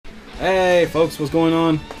Hey folks, what's going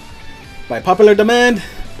on? By popular demand,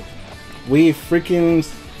 we freaking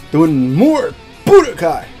doing more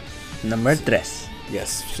Budokai. Number 3.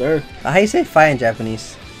 Yes, sir. How you say fight in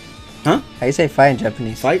Japanese? Huh? How you say fight in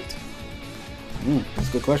Japanese? Fight? That's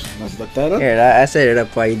a good question. Let's look that up. Here, I set it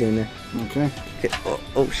up while you doing that. Okay.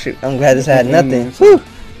 Oh shoot, I'm glad this had nothing. Whew.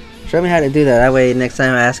 Show me how to do that. That way next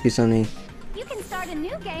time I ask you something. You can start a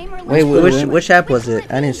new game or Wait, which app was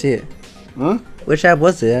it? I didn't see it. Huh? Which app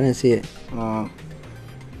was it? I didn't see it.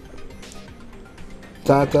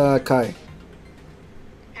 Tatakai.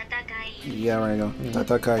 Yeah, right go.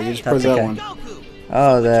 Tatakai. You just press that one.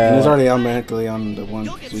 Oh, and it's already automatically on the one.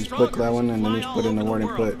 So you just click that one and then you just put in the word and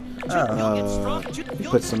put you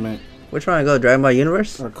put submit. Which one I go? Dragon Ball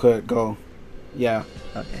Universe? Or click go. Yeah.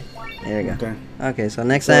 Okay. There you go. Okay. Okay, so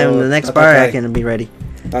next time, the next part, I can be ready.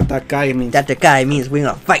 Tatakai means. Tatakai means we're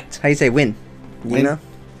gonna fight. How you say win? You Win? know?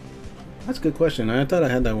 That's a good question. I thought I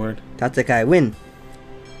had that word. Tatakai win.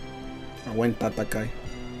 Or win Tatakai.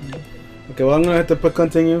 Okay, well I'm gonna have to put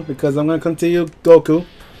continue because I'm gonna continue Goku.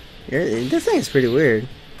 This thing is pretty weird.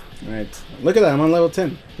 Alright. Look at that, I'm on level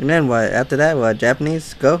 10. And then what? After that, what?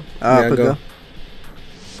 Japanese? Go? Oh, Yeah, put go.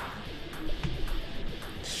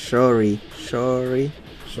 Shori.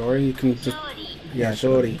 Shori, you can just. Yeah,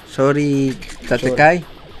 Shori. Shori Tatakai?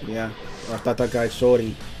 Yeah. Or Tatakai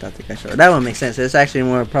Shori. Tatakai Shori. That one makes sense. It's actually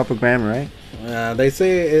more proper grammar, right? They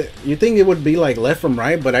say you think it would be like left from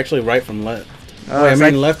right, but actually right from left. Oh, I mean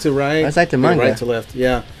like, left to right. it's like the manga. Right to left.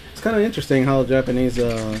 Yeah, it's kind of interesting how Japanese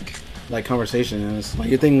like conversation is. Like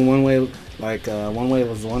you think one way, like one way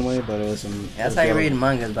was one way, but it was some. Yeah, that's how you read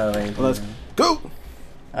mangas, by the way. Well, let's go.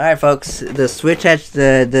 All right, folks. The switch had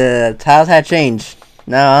the tiles had changed.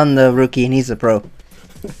 Now I'm the rookie and he's the pro.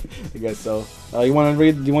 I guess so. You want to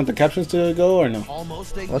read? Do you want the captions to go or no?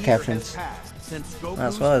 What captions?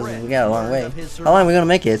 As well as we got a long way. How long are we gonna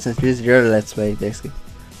make it since this is your let's play, basically?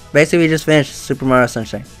 Basically, we just finished Super Mario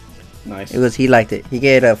Sunshine. Nice. He liked it. He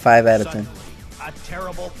gave it a 5 out of 10.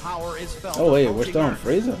 Oh wait, we're still on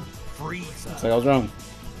Frieza. It's like I was wrong.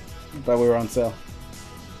 I thought we were on sale.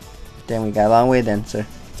 Then we got a long way then, sir.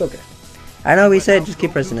 It's okay. I know we said just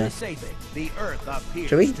keep pressing it.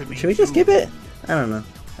 Should we just skip it? I don't know.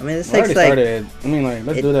 I mean, this takes like. Started. I mean, like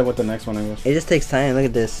let's do that with the next one, I guess. It just takes time. Look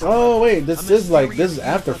at this. Oh wait, this is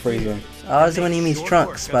after Frieza. Oh, this is when he meets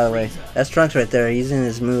Trunks, by the way. That's Trunks right there. He's in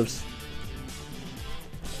his moves.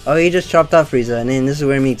 Oh, he just chopped off Frieza, and then this is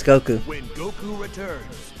where he meets Goku. When Goku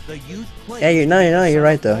returns, the youth Yeah, you're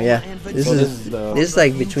right though. Yeah, this is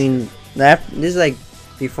like between. This is like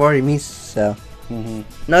before he meets Cell. No,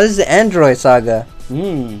 this is the Android Saga.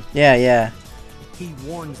 Yeah. He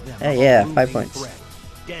warns them. Yeah, 5 points.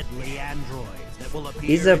 Deadly androids that will appear.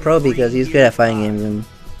 He's a pro because he's good at fighting games, and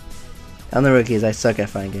I'm the rookies. I suck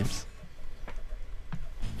at fighting games.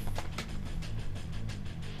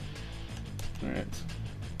 Alright.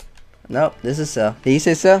 Nope, this is Cell. Did you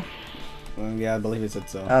say Cell? Yeah, I believe it said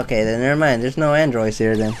so. Okay, then never mind. There's no androids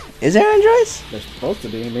here then. Is there androids? They're supposed to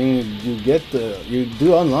be. I mean, you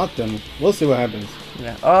do unlock them. We'll see what happens.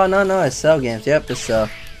 Yeah. Oh no, it's Cell games. Yep, it's Cell.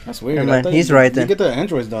 That's weird. Never mind. He's right then. You get the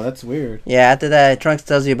androids though. That's weird. Yeah, after that, Trunks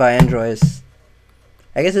tells you about androids.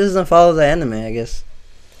 I guess this doesn't follow the anime. I guess.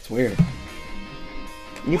 It's weird.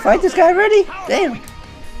 You fight this guy already? Damn.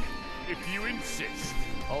 If you insist.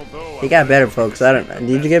 He got better, folks. I don't know.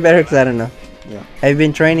 Did you get better? Cause I don't know. Yeah. Have you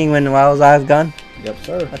been training while I was gone? Yep,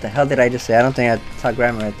 sir. What the hell did I just say? I don't think I talked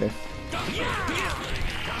grammar right there.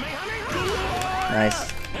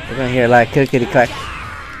 Nice. We're gonna hear a lot of clickety clack.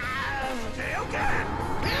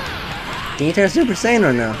 Can you turn Super Saiyan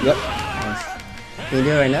or no? Yep. Nice. Can you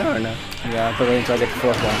do it right now or no? Yeah, I have to wait until I get the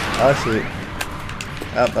fourth one. Oh shoot.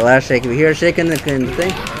 Oh, a lot of shaking. We hear a shaking in the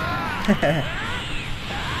thing.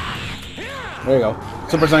 There you go.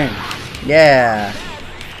 Super Saiyan. Yeah.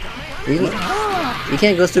 You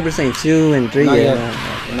can't go Super Saiyan 2 and 3 Not yet.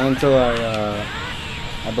 yet. Not until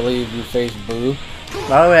I believe you face Boo.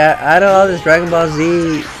 By the way, out of all this Dragon Ball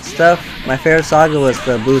Z stuff, my favorite saga was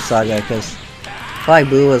the Boo saga because I feel like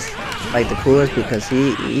Boo was like the coolest because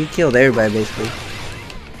he killed everybody basically.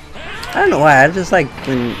 I don't know why. I just like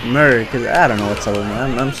when murder because I don't know what's up with me.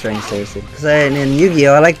 I'm strange seriously. Because in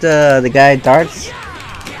Yu-Gi-Oh, I like the guy Darts.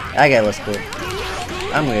 That guy was cool.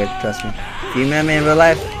 I'm weird, trust me. If you met me in real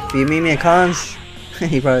life, if you meet me in cons,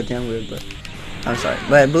 he probably damn weird, but I'm sorry.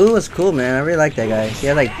 But Boo was cool, man. I really like that guy. He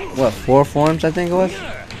had like what 4 forms, I think it was.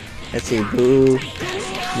 Let's see, Boo,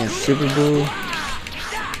 then Super Boo,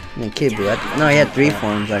 and then Kid Boo. No, he had 3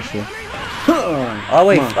 forms actually. Oh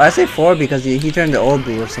wait, I say 4 because he turned to Old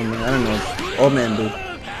Boo or something. I don't know, Old Man Boo.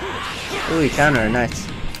 Ooh, he countered, nice.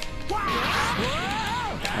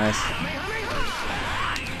 Nice.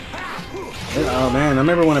 Oh man, I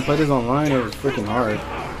remember when I played this online, it was freaking hard.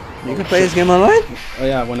 You can play this game online? Oh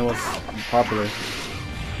yeah, when it was popular.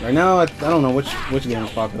 Right now, I don't know which game is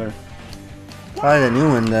popular. Probably the new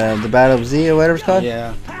one, the Battle of Z or whatever it's called.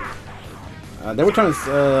 Yeah. They were trying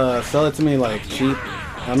to sell it to me like cheap.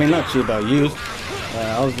 I mean, not cheap, but used.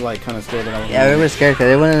 I was like kind of scared that I was. Yeah, we were scared because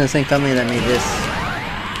they weren't in the same company that made this.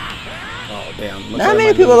 Oh damn! Not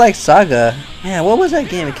many people like Saga. Man, what was that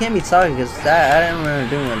game? It can't be Saga because I didn't remember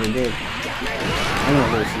doing what they did. I'm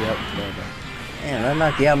gonna lose you up. Man, that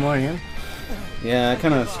knocked you out more than him. Yeah, I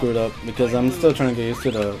kind of screwed up because I'm still trying to get used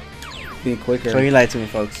to the being quicker. So you lied to me,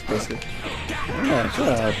 folks, basically. Yeah, shut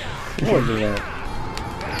up. I wouldn't do that.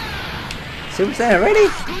 Super Saiyan, ready?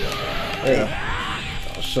 Yeah.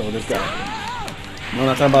 I'll show this guy. No, I'm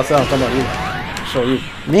not talking about Sal, I'm talking about you. I'll show you.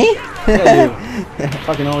 Me? Yeah, you.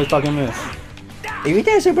 Fucking always talking mess. If you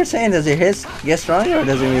take Super Saiyan, does your hits get stronger or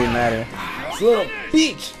does it really matter? It's a little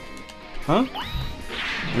beach. Huh?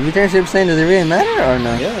 If you turn Super Saiyan, does it really matter or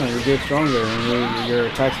no? Yeah, you get stronger and your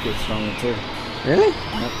attacks get stronger too. Really?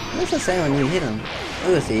 Yep. What's the same when you hit him?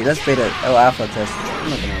 Let's see, let's beat it. Oh, alpha test. I'm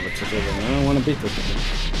not gonna have a test over. I don't want to beat this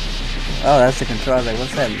thing. Oh, that's the control. Like,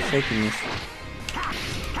 what's that shakiness?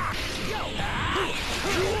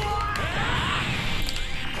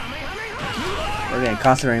 We're getting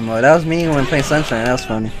concentrating mode. That was me when playing Sunshine. That was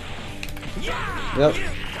funny. Yep.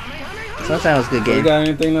 Sunshine was a good You game. got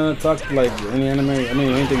anything to talk like any anime? I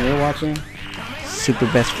mean, anything you're watching? Super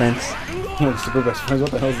best friends. Super best friends.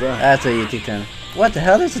 What the hell's that? That's a YouTube channel. What the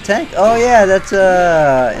hell? There's a tank? Oh yeah, that's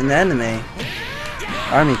in the anime.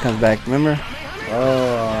 Army comes back. Remember?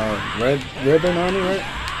 Oh, Ribbon Army, right?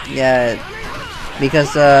 Yeah,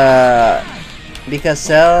 because Cell.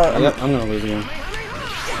 Yep, I'm gonna lose again.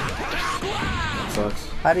 That sucks.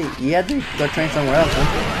 How do you have to go train somewhere else? Huh?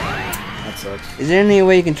 That sucks. Is there any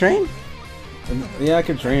way you can train? Yeah, I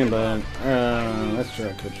could train, but that's true.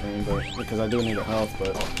 I could train, but because I do need a health.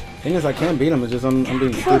 But thing is, I can't beat him. It's just I'm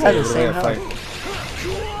being stupid have the with the way I same fight.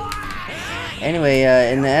 Anyway,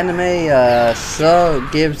 in the anime, Cell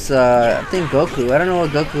gives I think Goku. I don't know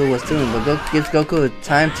what Goku was doing, but gives Goku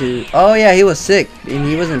time to. Oh yeah, he was sick and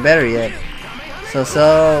he wasn't better yet. So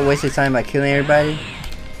Cell wasted time by killing everybody.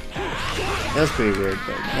 It was pretty weird,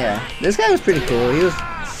 but yeah, this guy was pretty cool.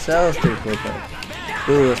 Cell was pretty cool, but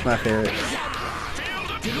Boo was my favorite.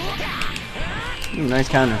 Nice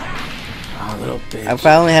counter. Oh, little bitch. I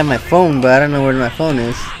finally have my phone, but I don't know where my phone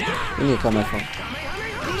is. I need to call my phone.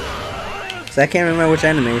 So I can't remember which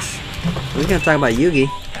animes. We're gonna talk about Yugi.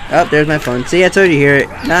 Oh, there's my phone. See, I told you here.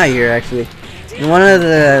 Now here actually. In one of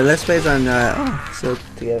the Let's Plays on so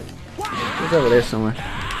together. It's over there somewhere.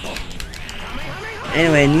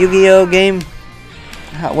 Anyway, in Yu-Gi-Oh game.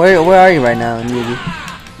 Where are you right now in Yugi?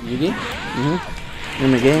 Yugi?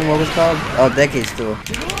 In the game, what was it called? Oh, Decades Duel.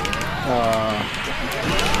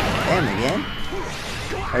 Damn again.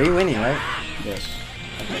 Are you winning, right? Yes.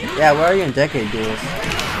 Yeah, where are you in Decade Duels?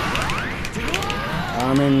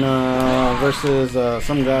 I'm in versus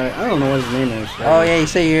some guy. I don't know what his name is. Oh yeah, you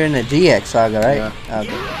say you're in the GX saga, right? Yeah.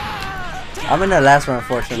 Okay. I'm in the last one,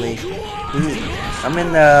 unfortunately. I'm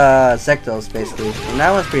in the Sectos, basically. And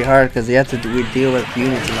that one's pretty hard because you have to deal with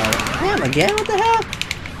units and all that. Damn, again? What the hell?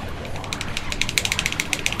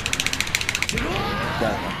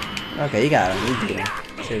 Got him. Okay, you got him. You beat him.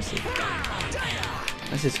 Seriously.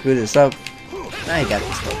 Let's just screw this up. Now you got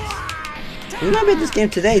this, folks. We might beat this game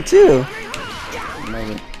today, too.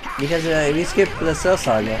 Maybe. Because we skipped the Cell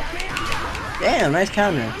Saga. Damn, nice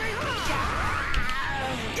counter.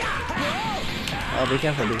 Oh, be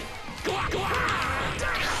careful, dude.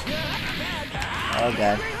 Oh,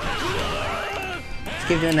 God. Let's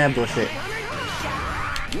keep doing that bullshit.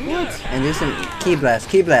 What? And do some key blast,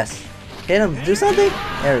 key blast. Hit him, do something?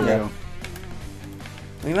 There we go.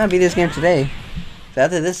 We might beat this game today. So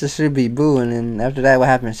after this, it should be Boo, and then after that, what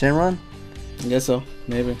happens? Shenron? I guess so.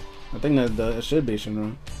 Maybe. I think that it should be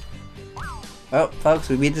Shenron. Oh, folks,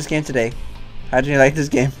 we beat this game today. How do you like this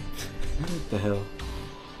game? What the hell?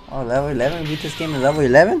 Oh, level 11? We beat this game at level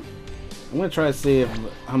 11? I'm gonna try to see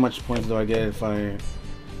how much points do I get if I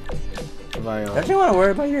Don't you want to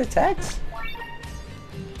worry about your attacks?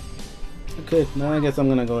 Okay, now I guess I'm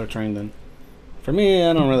gonna go to train then. For me,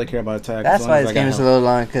 I don't really care about attacks. That's why this game is a little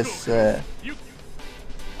long, because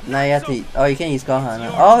now you have to. Oh, you can't use Gohan.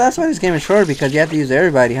 Oh, that's why this game is short, because you have to use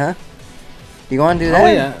everybody, huh? You want to do that? Oh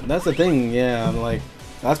yeah, that's the thing. Yeah, like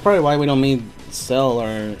that's probably why we don't meet Cell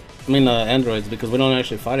or androids, because we don't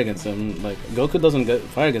actually fight against them. Like Goku doesn't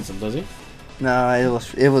fight against them, does he? No, it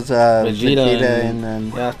was Vegeta and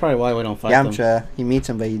yeah, that's probably why we don't fight them. Yamcha. He meets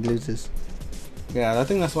him, but he loses. Yeah, I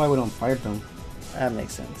think that's why we don't fight them. That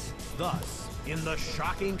makes sense. Thus, In the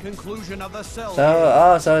shocking conclusion of the Cell So, game,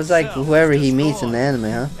 oh, so it's like Cell whoever is he meets in the destroyed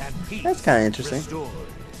anime, huh? and peace That's kinda interesting. restored.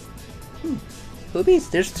 Who beats?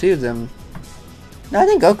 There's two of them. No, I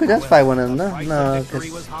think Goku does fight one of them. The No, price no, of victory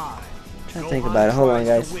because was high. trying to think Gohan about it. Hold on, tries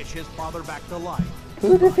to guys. wish his father back to life.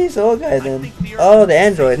 Who defeats the old guy then? Oh, the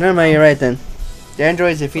android. Never mind, you're right then. The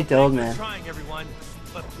androids defeat the old man. Trying, everyone,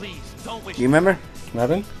 but please don't wish. You remember? What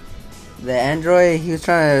happened? The android, he was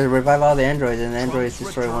trying to revive all the androids, and the androids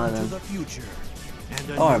Trunks destroyed one of returned them. to the future, and a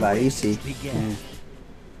Don't worry new about it, you age see. began.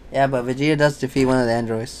 Yeah, but Vegeta does defeat one of the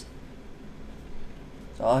androids.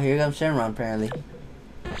 So, oh, here comes Shenron, apparently.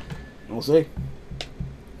 We'll see.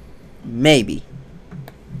 Maybe.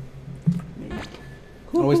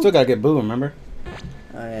 Oh, we still gotta get Boo, remember?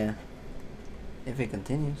 Oh, yeah. If it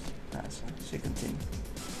continues. Nah, so it should continue.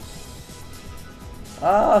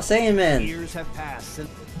 Oh, Saiyan Man! Years have passed since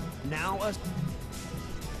now a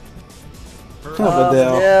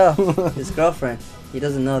Oh, Videl. His girlfriend. He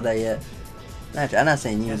doesn't know that yet. I'm not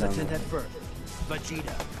saying you don't hesitant know. at birth.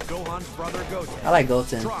 Vegeta, Gohan's brother Goten. I like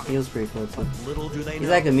Goten. He was pretty cool too. Little do they He's know,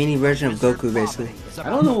 like a mini version of wizard Goku, basically. poverty is I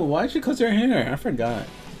about don't know, why'd she cut her hair? I forgot.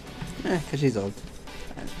 Cause she's old.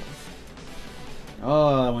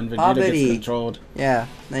 Oh, when Vegeta Poverty. gets controlled. Yeah,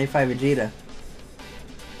 95 Vegeta.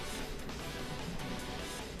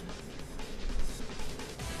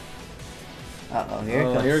 Uh-oh, here it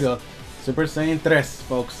Oh, comes. here we go. Super Saiyan 3,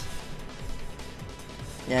 folks.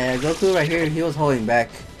 Yeah, Goku right here, he was holding back.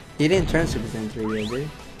 He didn't turn Super Saiyan 3 yet, did he?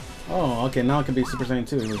 Oh, okay, now it can be Super Saiyan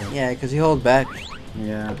 2. Here we go. Yeah, because he held back.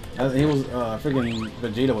 Yeah. He was, freaking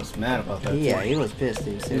Vegeta was mad about that. Yeah, too. he was pissed, dude.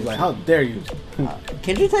 He was seriously. like, how dare you?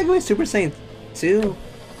 Can you take away Super Saiyan 2?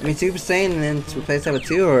 I mean, Super Saiyan and then to replace that with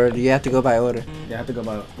 2, or do you have to go by order? You have to go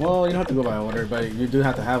by, well, you don't have to go by order, but you do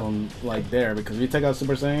have to have them, like, there, because if you take out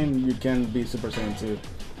Super Saiyan, you can be Super Saiyan 2.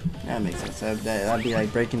 That makes sense. That'd be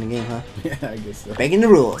like breaking the game, huh? Yeah, I guess so. Breaking the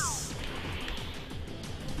rules.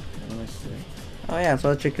 Let me see. Oh yeah, it's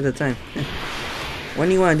all trick of the time. When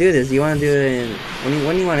do you want to do this? You want to do it in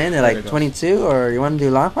when do you want to end it? There it Like goes. 22, or you want to do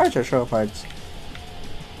long parts or short parts?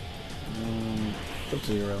 It's up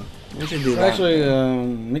to you, really. We should do long. Actually,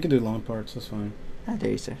 we can do long parts, that's fine. How dare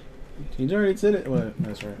you, sir? You already did it? What?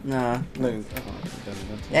 That's right. No. Look,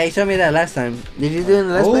 Yeah, you showed me that last time. Did you do it in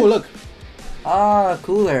the last oh, play? look. Oh,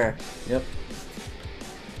 cooler. Yep.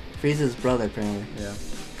 Frieza's brother, apparently. Yeah.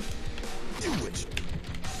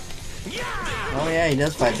 Oh yeah, he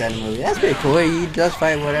does fight that in the movie. That's pretty cool. He does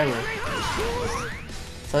fight whatever.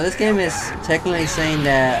 So this game is technically saying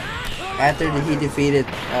that after he defeated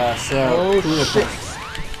Cell, Oh, Cooler shit. Pulse.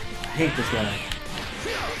 I hate this guy.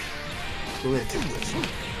 Cooler.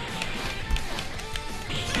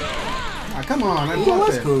 Ah, come on. I He blocked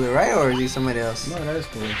was it. Cooler, right? Or is he somebody else? No, that is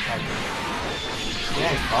cool. Yeah,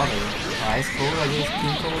 his father. Oh, he's cool, I guess.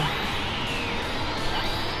 King Cooler.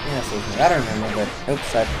 Yeah, so I don't remember, but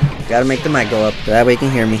oops, I gotta make the mic go up so that way you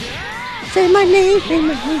can hear me. Say my name, say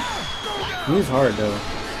my name. He's hard, though.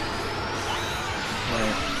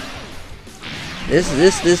 Like,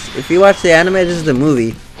 This, if you watch the anime, this is the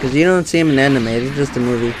movie. Because you don't see him in anime, it's just the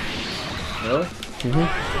movie. really?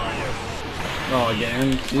 Oh,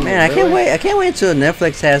 again? Jesus, Man, I can't really? wait. I can't wait until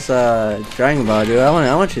Netflix has Dragon Ball, dude. I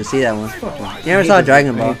want you to see that one. Fucking You never hate saw that.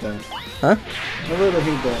 Dragon I Ball. hate that. Huh? I really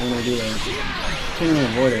hate that when they do that. Can't even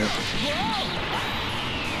avoid it.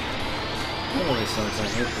 That really sucks. I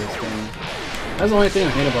hate this game. That's the only thing I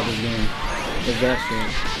hate about this game. Is that shit.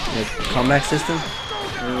 The comeback system?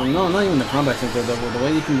 No, not even the combat center. The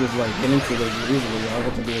way you can just like get into it easily. All you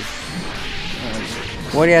have to do is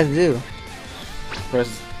What do you have to do?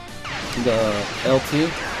 press the LT,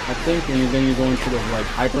 I think, and then you go into the like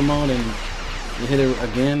hyper mode and you hit it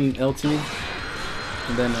again, LT,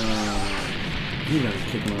 and then you gotta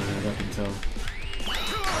kick my ass. I can tell.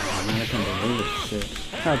 Oh man, I can't believe this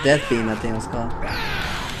shit. Oh, Death Beam, I think it was called. And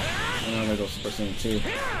now I gotta go Super Saiyan 2.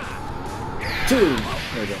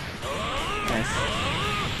 There we go. Nice.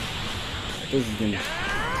 This is getting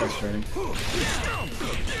frustrating.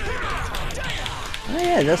 Oh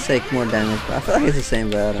yeah, it does take more damage, but I feel like it's the same,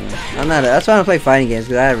 but I don't know. I'm not. That's why I don't play fighting games,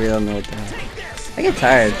 because I really don't know what the hell. I get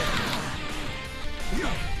tired.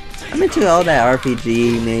 I'm into all that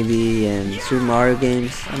RPG maybe and Super Mario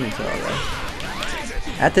games. I'm into all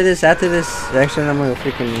that. After this section, I'm gonna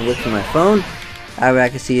freaking look through my phone. I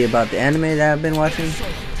can see about the anime that I've been watching.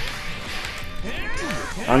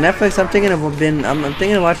 On Netflix, I'm thinking of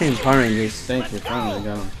watching Power Rangers. Thank you, finally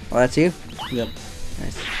got him. Oh, that's you? Yep.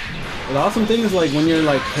 Nice. The awesome thing is like when you're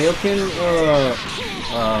like Kaioken,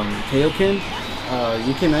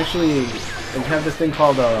 you can actually have this thing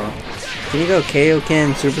called Can you go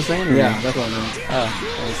Kaioken Super Saiyan? Or yeah, that's what I mean. Oh,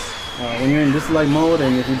 nice. when you're in dislike mode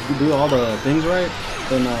and if you do all the things right,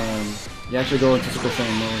 then you actually go into Super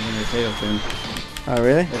Saiyan mode when you're KO thing. Oh,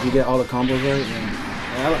 really? If you get all the combos right,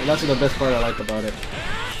 that's the best part I like about it.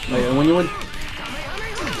 Like when you went,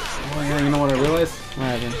 oh yeah, you know what I realized?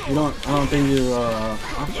 You don't. I don't think you. I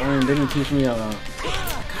mean, they didn't teach me. God,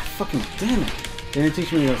 fucking damn it! They didn't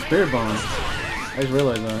teach me a spirit bomb. I just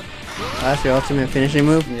realized that. Oh, that's your ultimate finishing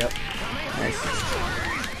move. Yep. Nice.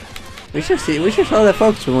 We should see. We should show that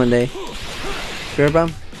folks for one day. Spirit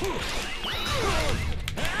bomb.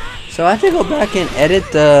 So I have to go back and edit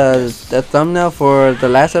the thumbnail for the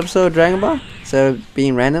last episode of Dragon Ball instead of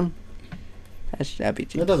being random. That'd be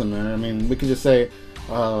cheap. It doesn't matter. I mean, we could just say,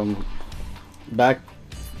 back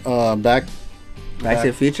Back to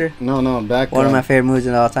the Future. No, back. One of my favorite movies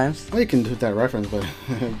in all times. Well, you can do that reference, but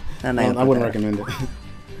I I wouldn't recommend it.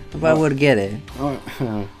 But I would get it.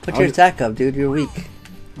 Put your attack up, dude. You're weak.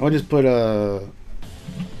 I would just put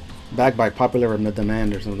back by popular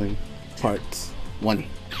demand or something. Parts 1.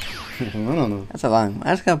 I don't know. That's a long.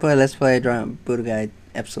 I'm just gonna put Let's Play Budokai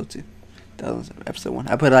episode 2. That was episode 1.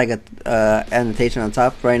 I put like a annotation on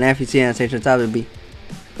top. Right now, if you see an annotation on top, it'd be,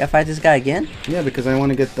 gotta fight this guy again? Yeah, because I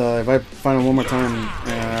want to get the. If I find him one more time,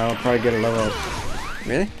 I'll probably get a level up.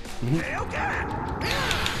 Really? Mm-hmm.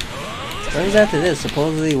 What is after this?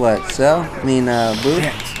 Supposedly what? Cell? I mean, Boo?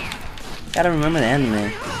 Gotta remember the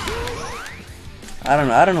anime. I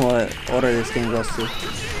don't know what order this game goes to.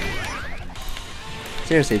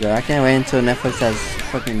 Seriously, though, I can't wait until Netflix has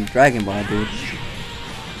fucking Dragon Ball, dude.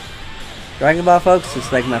 Dragon Ball, folks,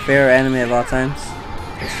 is like my favorite anime of all times.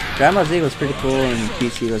 Dragon Ball Z was pretty cool and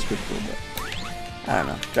PC was pretty cool, but I don't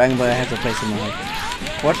know. Dragon Ball has a place in my heart.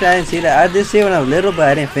 Fortunately, I didn't see that. I did see it when I was little, but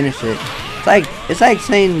I didn't finish it. It's like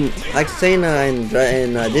saying in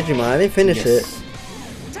Digimon. I didn't finish it,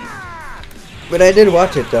 but I did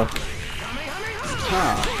watch it though.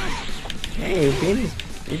 Hey,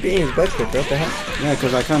 you being his butt kicked. What the hell? Yeah,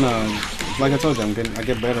 because I kind of, like I told you, I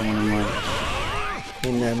get better when I'm like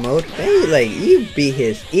in that mode. Hey, like you beat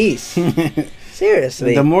his east.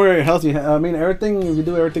 Seriously. The more health you have, I mean, everything. If you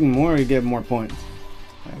do everything more, you get more points.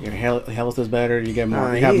 Your health is better. You get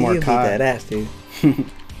more. You have more. You beat that ass, dude.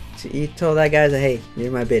 You told that guy that, hey,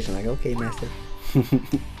 you're my bitch. I'm like, okay, master. There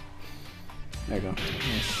you go.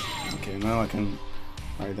 Yes. Okay, now I can.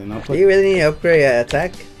 Alright, then I'll put. Do you really need to upgrade your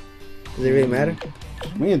attack? Does it really matter?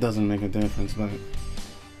 I mean, it doesn't make a difference, but.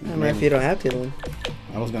 I mean, if you don't have to, then.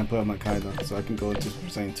 I was gonna put up my Kai though, so I can go into Super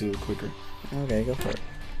Saiyan 2 quicker. Okay, go for it.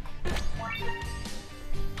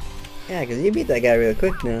 Yeah, because you beat that guy real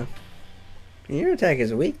quick now. And your attack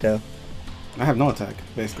is weak though. I have no attack,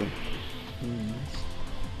 basically.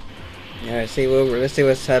 Alright, let's see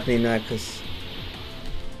what's happening now, because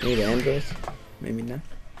maybe androids? Maybe not.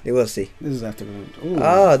 We will see. This is after the. Ooh.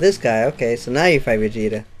 Oh, this guy. Okay, so now you fight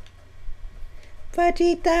Vegeta.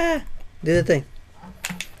 Vegeta! Do the thing.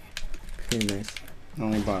 Pretty nice. I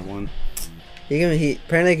only bought one. He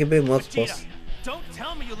apparently can be multiples. Vegeta, don't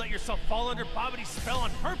tell me you let yourself fall under poverty's spell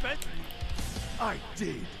on purpose. I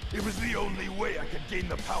did. It was the only way I could gain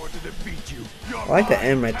the power to defeat you. I like the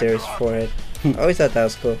M right there, his forehead. I always thought that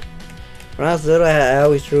was cool. When I was little, I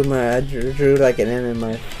always drew like an M in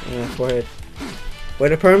my forehead.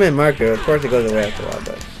 With a permanent marker, of course it goes away after a while,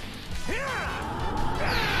 but.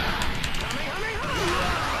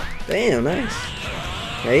 Damn, nice.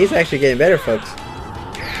 Yeah, he's actually getting better, folks.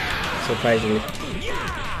 Surprisingly.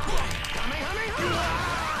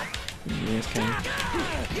 Nice kind of.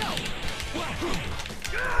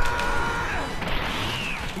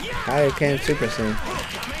 How can Super Saiyan?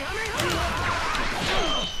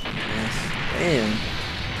 Nice. Damn.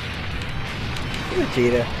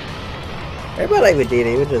 Vegeta. Everybody like Vegeta,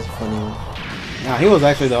 he was just a funny one. Nah, he was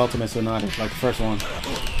actually the ultimate Tsunade, like the first one.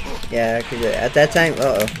 Yeah, because at that time,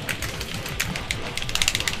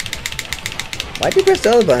 Why'd you press the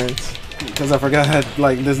other buttons? Because I forgot,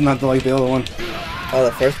 like, this is not like the other one. Oh,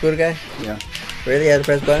 the first Budokai? Yeah. Really? You had to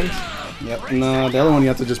press buttons? Yep. No, the other one you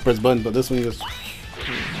have to just press buttons, but this one you just.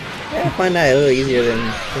 Yeah, I find that a little easier than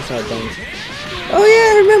pressing all the buttons. Oh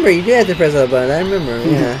yeah, I remember. You did have to press all the buttons. I remember.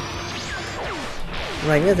 Yeah. I'm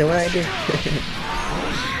like, nothing. What I do?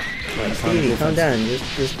 Like, Stevie, calm down.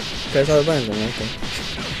 Just press all the buttons. I'm like, okay.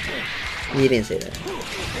 You didn't say that.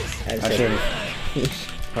 I should.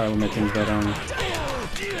 Probably would make things better on me.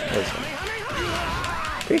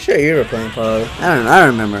 Pretty sure you were playing Paul. I don't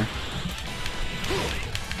remember.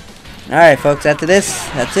 Alright, folks. After this,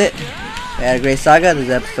 that's it. We had a great saga. This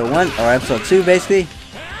is episode 1, or episode 2, basically.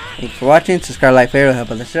 Thank you for watching. Subscribe, like, favorite,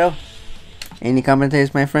 help out the show. Any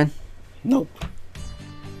commentaries, my friend? Nope.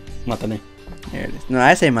 Matane. There it is. No,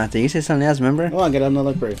 I say Mate. You say something else, remember? Oh, I get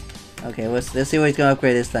another upgrade. Okay, let's see what he's going to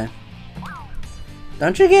upgrade this time.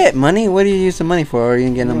 Don't you get money? What do you use the money for? Or you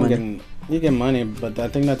didn't get no You money? don't you get money, but I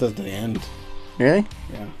think that does the end. Really?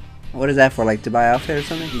 Yeah. What is that for? Like to buy outfit or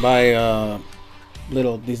something? Buy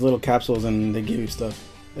these little capsules and they give you stuff.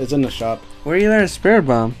 It's in the shop. Where do you learn Spirit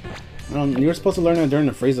Bomb? You were supposed to learn it during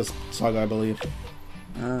the Frieza saga, I believe.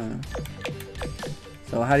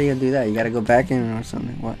 So how do you do that? You gotta go back in or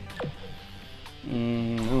something? What? I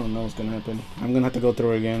don't know what's gonna happen. I'm gonna have to go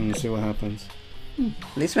through it again and see what happens.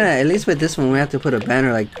 At least with this one, we have to put a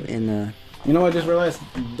banner like in the. You know, I just realized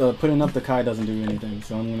putting up the Kai doesn't do anything,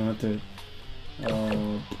 so I'm gonna have to.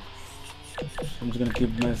 I'm just gonna keep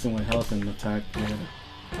messing with health and attack.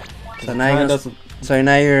 So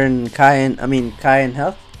now you're in Kai and Kai and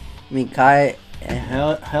health. I mean Kai and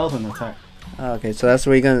health and attack. Oh, okay, so that's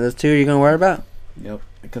the two you're gonna worry about. Yep,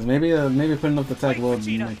 because maybe putting up the attack will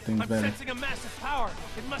make things better.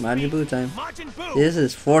 Majin Buu time. Majin Buu. This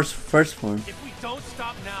is first form. If we don't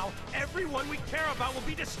stop now, everyone we care about will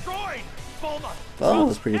be destroyed. Bulma. Oh,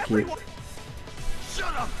 was pretty cute.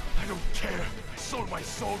 Shut up! I don't care. I sold my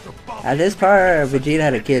soul to Bob. At this part, Vegeta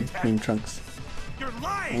had a kid named Trunks, You're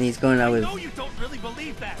lying. and he's going out with No, you don't really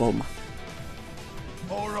believe that. Bulma.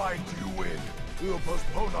 All right, you win. We'll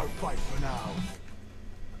postpone our fight for now.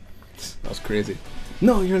 That was crazy.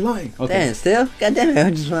 No, you're lying. Okay. Damn, still? God damn it, I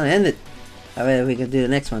just want to end it. I bet we can do the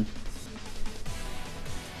next one.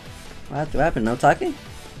 What happened? No talking?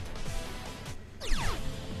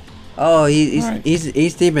 Oh,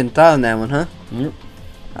 he's deep in thought on that one, huh? Yep.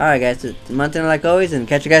 Alright guys, it's Montana like always, and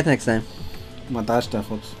catch you guys next time. Matashta,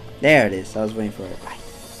 folks. There it is, I was waiting for it. Bye.